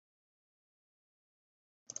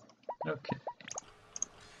Okay.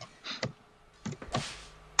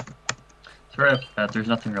 So right after that, there's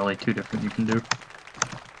nothing really too different you can do.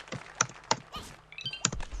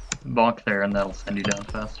 Bonk there and that'll send you down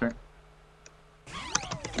faster.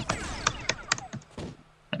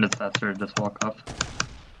 And it's faster to just walk off.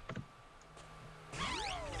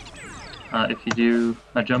 If you do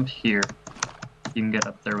a jump here, you can get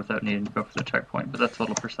up there without needing to go for the checkpoint, but that's a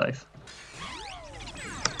little precise.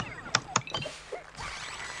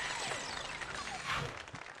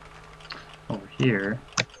 Over here,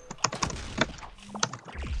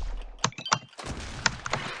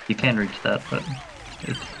 you can reach that, but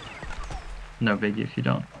it's no biggie if you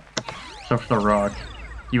don't. So for the rock,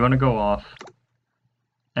 you want to go off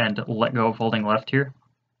and let go of holding left here.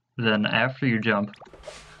 Then after you jump,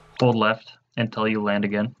 hold left until you land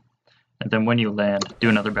again. And then when you land, do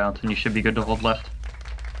another bounce and you should be good to hold left.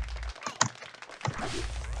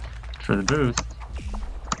 For the boost,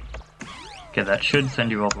 okay, that should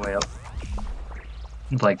send you all the way up.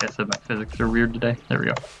 Like I said, my physics are weird today. There we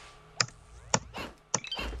go.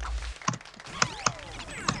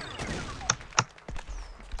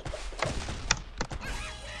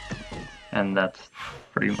 And that's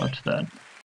pretty much that.